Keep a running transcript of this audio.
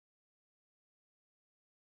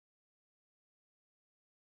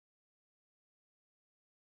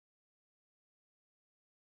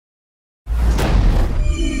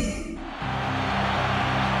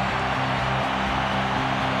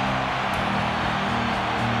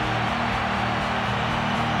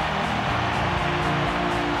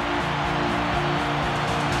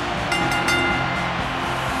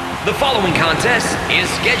The following contest is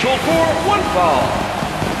scheduled for one fall.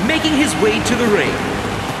 Making his way to the ring,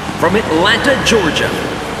 from Atlanta, Georgia,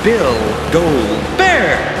 Bill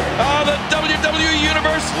Goldberg. The WWE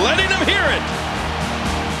Universe letting him hear it.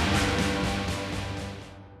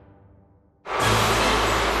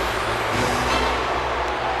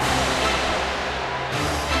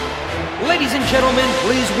 Ladies and gentlemen,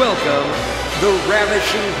 please welcome the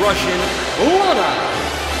ravishing Russian, Lana.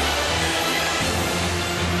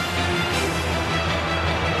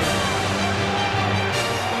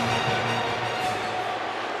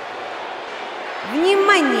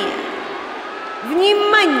 Внимание!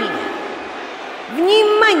 Внимание!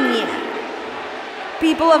 Внимание!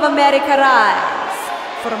 People of America rise!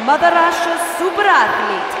 For Mother Russia's super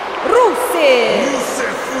athlete, Rusev!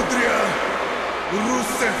 Rusev Fudria!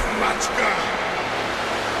 Rusev Machka!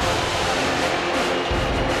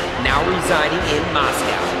 Now residing in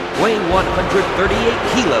Moscow, weighing 138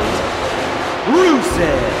 kilos,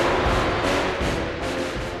 Rusev.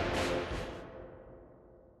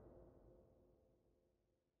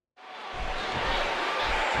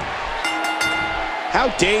 How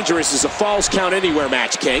dangerous is a Falls Count Anywhere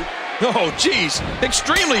match, King? Oh, geez,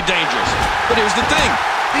 extremely dangerous. But here's the thing.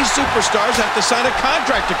 These superstars have to sign a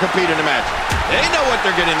contract to compete in a match. They know what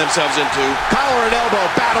they're getting themselves into. Collar and elbow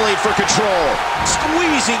battling for control.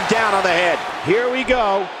 Squeezing down on the head. Here we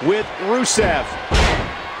go with Rusev.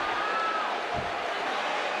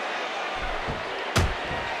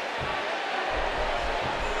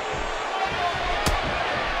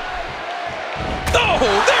 Oh,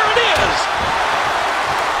 there it is!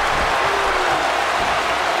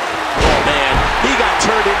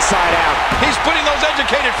 Turned inside out. He's putting those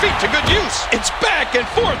educated feet to good use. It's back and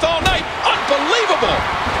forth all night. Unbelievable.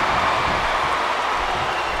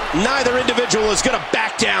 Neither individual is going to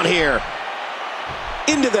back down here.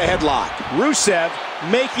 Into the headlock. Rusev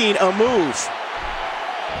making a move.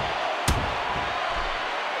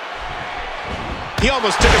 He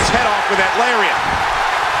almost took his head off with that lariat.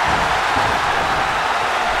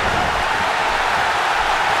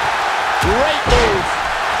 Great move.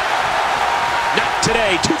 Not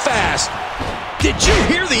today, too fast. Did you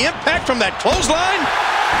hear the impact from that clothesline?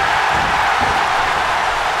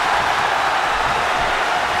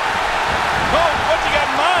 Oh, what you got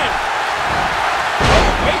in mind? Oh,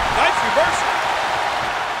 wait, nice reversal.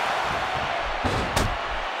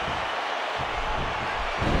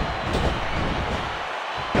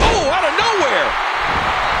 Oh, out of nowhere.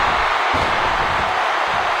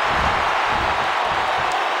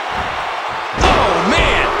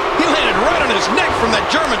 His neck from that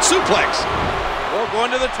German suplex. Or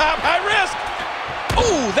going to the top, high risk.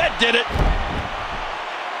 Ooh, that did it.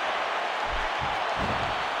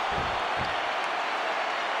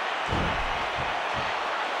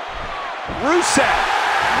 Rusev.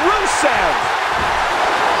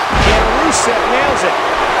 And Rusev nails it.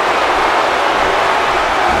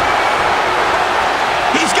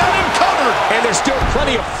 He's got him covered. And there's still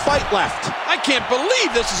plenty of fight left. I can't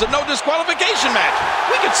believe this is a no disqualification match.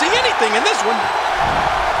 We could see anything in this one.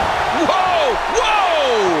 Whoa!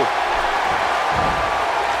 Whoa!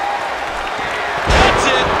 That's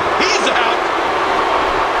it. He's out.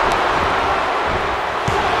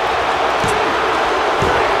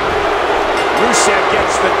 Rusev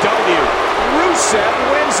gets the W. Rusev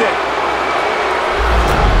wins it.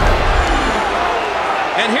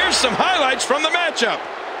 And here's some highlights from the matchup.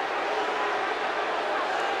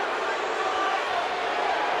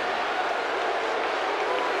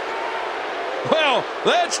 Well,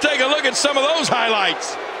 let's take a look at some of those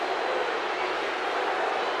highlights.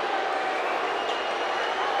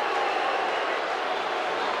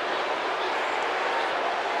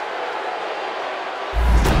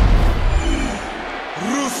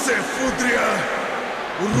 Rusev Fudria!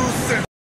 Rusev